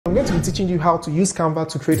going to be teaching you how to use Canva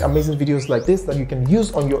to create amazing videos like this that you can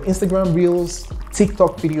use on your Instagram Reels,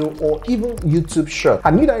 TikTok video, or even YouTube Short.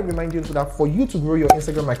 And need I remind you that for you to grow your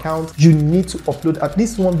Instagram account, you need to upload at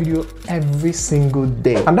least one video every single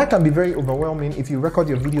day. And that can be very overwhelming if you record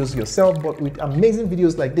your videos yourself, but with amazing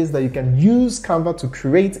videos like this that you can use Canva to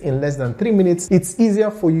create in less than 3 minutes, it's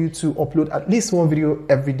easier for you to upload at least one video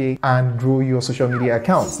every day and grow your social media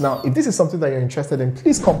accounts. Now, if this is something that you're interested in,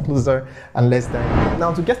 please come closer and let's dive in.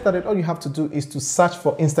 Now, to get started, all you have to do is to search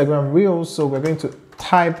for Instagram Reels. So we're going to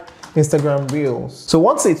type Instagram Reels. So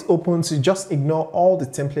once it's open, you just ignore all the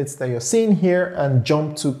templates that you're seeing here and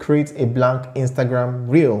jump to create a blank Instagram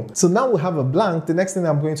Reel. So now we have a blank. The next thing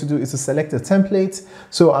I'm going to do is to select a template.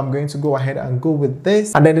 So I'm going to go ahead and go with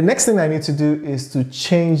this. And then the next thing I need to do is to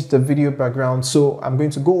change the video background. So I'm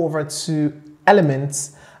going to go over to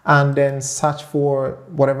Elements and then search for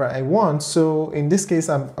whatever I want. So in this case,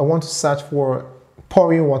 I want to search for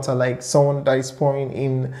pouring water, like someone that is pouring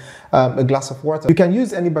in a glass of water. You can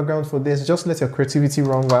use any background for this, just let your creativity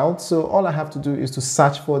run wild. So all I have to do is to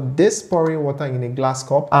search for this pouring water in a glass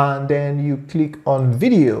cup, and then you click on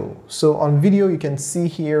video. So on video, you can see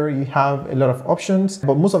here you have a lot of options,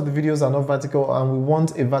 but most of the videos are not vertical and we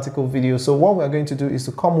want a vertical video. So what we're going to do is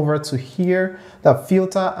to come over to here, that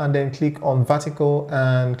filter, and then click on vertical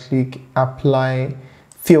and click apply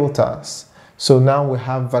filters. So now we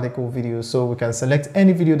have vertical videos, so we can select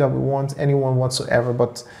any video that we want, anyone whatsoever.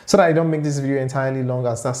 But so that I don't make this video entirely long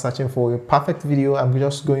and start searching for a perfect video, I'm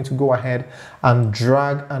just going to go ahead and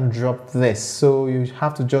drag and drop this. So you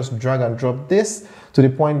have to just drag and drop this to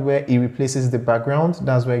the point where it replaces the background.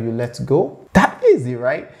 That's where you let go. That easy,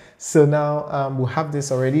 right? So now we'll have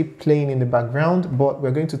this already playing in the background, but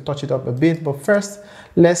we're going to touch it up a bit. But first,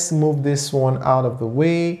 let's move this one out of the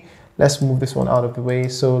way.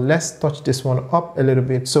 So let's touch this one up a little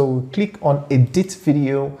bit. So we'll click on edit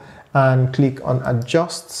video and click on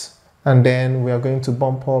adjust, and then we are going to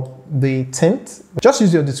bump up the tint. Just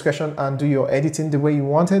use your discretion and do your editing the way you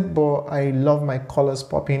want it, but I love my colors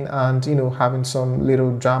popping and, you know, having some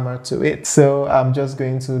little drama to it. So I'm just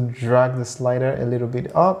going to drag the slider a little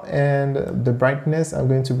bit up, and the brightness, I'm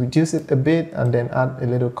going to reduce it a bit and then add a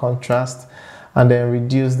little contrast, and then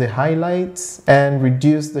reduce the highlights and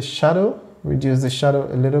reduce the shadow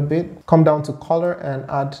a little bit. Come down to color and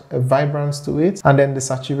add a vibrance to it, and then the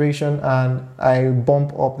saturation, and I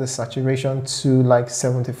bump up the saturation to like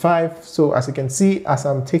 75. So as you can see, as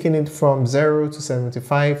I'm taking it from 0 to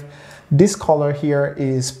 75, this color here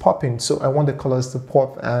is popping. So I want the colors to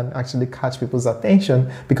pop and actually catch people's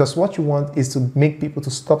attention, because what you want is to make people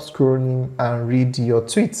to stop scrolling and read your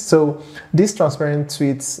tweets. So this transparent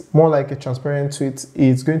tweets, more like a transparent tweet,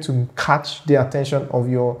 is going to catch the attention of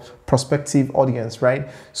your prospective audience, right?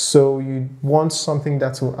 So you want something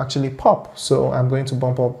that will actually pop. So I'm going to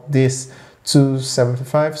bump up this to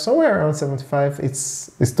 75, somewhere around 75. It's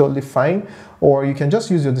totally fine, or you can just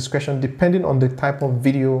use your discretion depending on the type of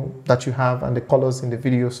video that you have and the colors in the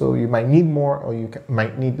video. So you might need more or you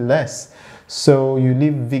might need less. So you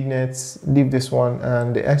leave vignettes, leave this one,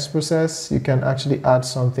 and the X process, you can actually add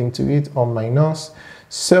something to it or minus.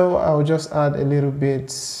 So I'll just add a little bit,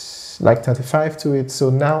 like 35 to it. So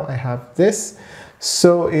now I have this.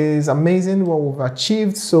 So it's amazing what we've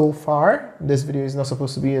achieved so far. This video is not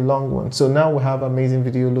supposed to be a long one. So now we have amazing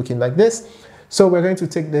video looking like this. So we're going to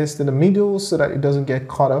take this to the middle so that it doesn't get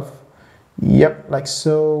cut off. Yep, like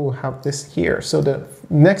so. We have this here. So the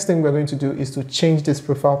next thing we're going to do is to change this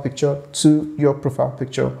profile picture to your profile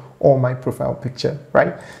picture or my profile picture,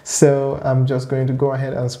 right? So I'm just going to go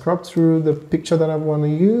ahead and scrub through the picture that I want to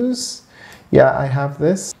use. Yeah, I have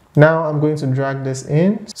this. Now I'm going to drag this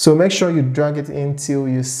in. So make sure you drag it in till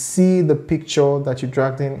you see the picture that you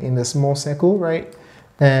dragged in the small circle, right?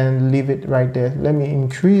 And leave it right there. Let me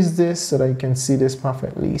increase this so that you can see this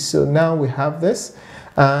perfectly. So now we have this,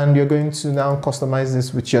 and you're going to now customize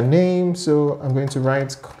this with your name. So I'm going to write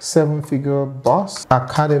 7-Figure Boss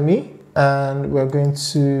Academy, and we're going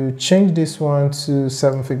to change this one to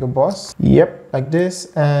 7-Figure Boss. Yep, like this.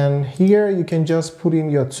 And here you can just put in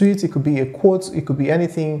your tweet. It could be a quote, it could be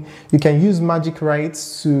anything. You can use Magic Write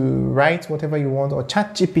to write whatever you want, or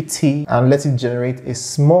ChatGPT, and let it generate a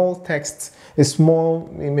small text, a small,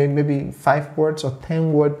 maybe 5 words or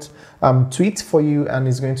 10 word tweet for you, and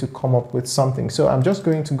it's going to come up with something. So I'm just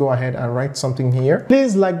going to go ahead and write something here.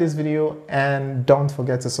 Please like this video and don't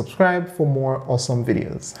forget to subscribe for more awesome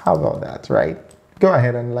videos. How about that, right? Go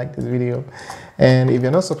ahead and like this video, and if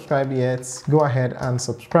you're not subscribed yet, go ahead and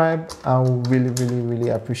subscribe. I will really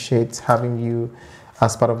appreciate having you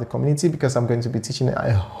as part of the community, because I'm going to be teaching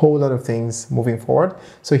a whole lot of things moving forward.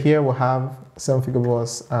 So here we'll have 7-Figure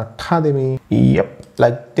Boss Academy. Yep,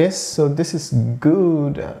 like this. So this is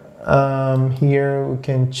good. Here we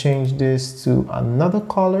can change this to another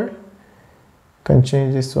color. Can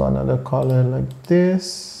change this to another color like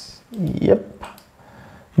this. Yep.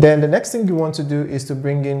 Then the next thing you want to do is to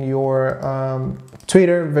bring in your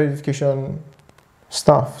Twitter verification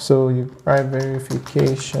stuff. So you write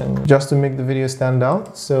verification just to make the video stand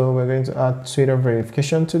out. So we're going to add Twitter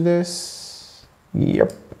verification to this.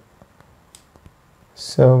 Yep.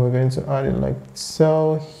 So we're going to add it like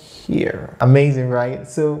so here. Amazing, right?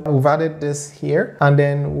 So we've added this here, and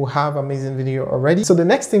then we'll have amazing video already. So the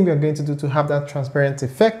next thing we are going to do to have that transparent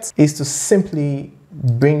effect is to simply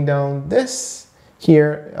bring down this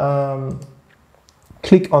here,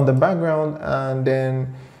 click on the background, and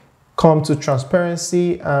then come to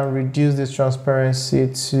transparency and reduce this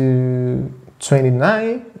transparency to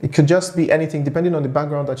 29. It could just be anything depending on the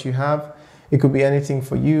background that you have. It could be anything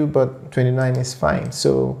for you, but 29 is fine.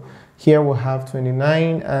 So here we'll have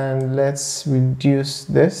 29, and let's reduce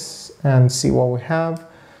this and see what we have.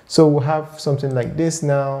 So we'll have something like this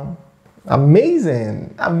now.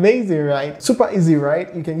 Amazing, amazing, right? Super easy,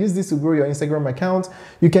 right? You can use this to grow your Instagram account.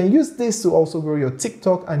 You can use this to also grow your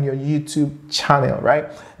TikTok and your YouTube channel,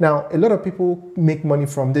 right? Now, a lot of people make money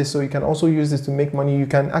from this, so you can also use this to make money. You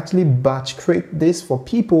can actually batch create this for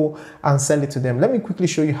people and sell it to them. Let me quickly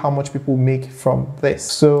show you how much people make from this.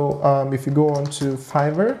 So if you go on to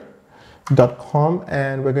Fiverr.com,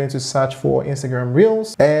 and we're going to search for Instagram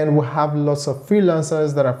Reels, and we'll have lots of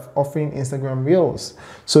freelancers that are offering Instagram Reels.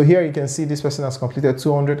 So here you can see this person has completed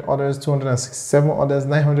 200 orders, 267 orders,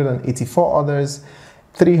 984 orders,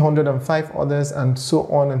 305 others, and so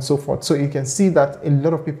on and so forth. So you can see that a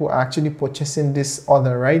lot of people are actually purchasing this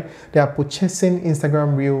order, right? They are purchasing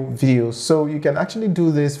Instagram Reel videos. So you can actually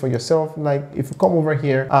do this for yourself. Like if you come over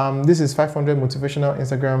here, this is 500 motivational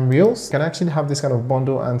Instagram Reels. You can actually have this kind of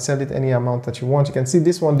bundle and sell it any amount that you want. You can see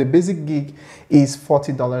this one, the basic gig is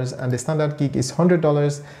 $40, and the standard gig is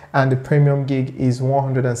 $100, and the premium gig is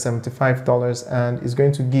 $175, and it's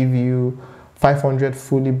going to give you 500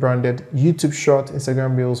 fully branded YouTube short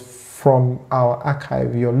Instagram Reels from our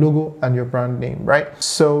archive, your logo and your brand name, right?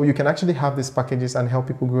 So you can actually have these packages and help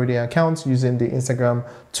people grow their accounts using the Instagram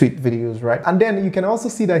tweet videos, right? And then you can also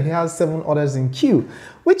see that he has 7 orders in queue,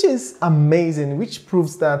 which is amazing, which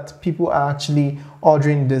proves that people are actually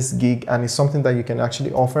ordering this gig, and it's something that you can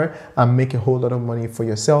actually offer and make a whole lot of money for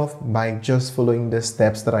yourself by just following the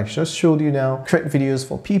steps that I just showed you now. Create videos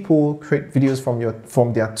for people, create videos from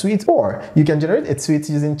their tweets, or you can generate a tweet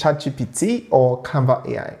using ChatGPT or Canva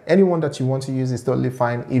AI. Anyone that you want to use is totally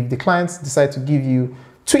fine. If the clients decide to give you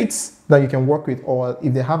tweets that you can work with, or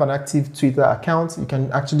if they have an active Twitter account, you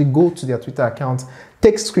can actually go to their Twitter account,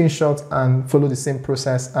 take screenshots and follow the same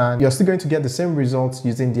process, and you're still going to get the same results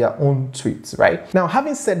using their own tweets, right? Now,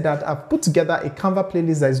 having said that, I've put together a Canva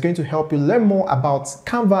playlist that is going to help you learn more about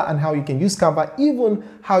Canva and how you can use Canva, even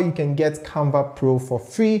how you can get Canva Pro for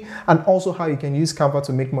free, and also how you can use Canva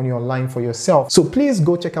to make money online for yourself. So please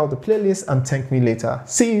go check out the playlist and thank me later.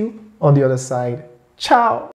 See you on the other side. Ciao.